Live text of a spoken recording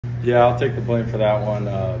Yeah, I'll take the blame for that one.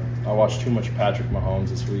 I watched too much Patrick Mahomes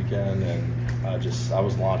this weekend, and I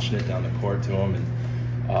was launching it down the court to him, and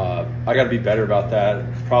I got to be better about that.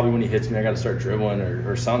 Probably when he hits me, I got to start dribbling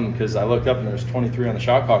or something, because I look up and there's 23 on the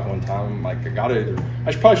shot clock one time. I'm like,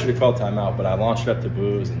 I probably should have called timeout, but I launched it up to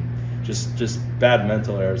Booze, and just bad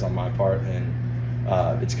mental errors on my part.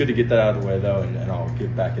 And it's good to get that out of the way though, and I'll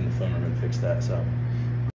get back in the film room and fix that. So.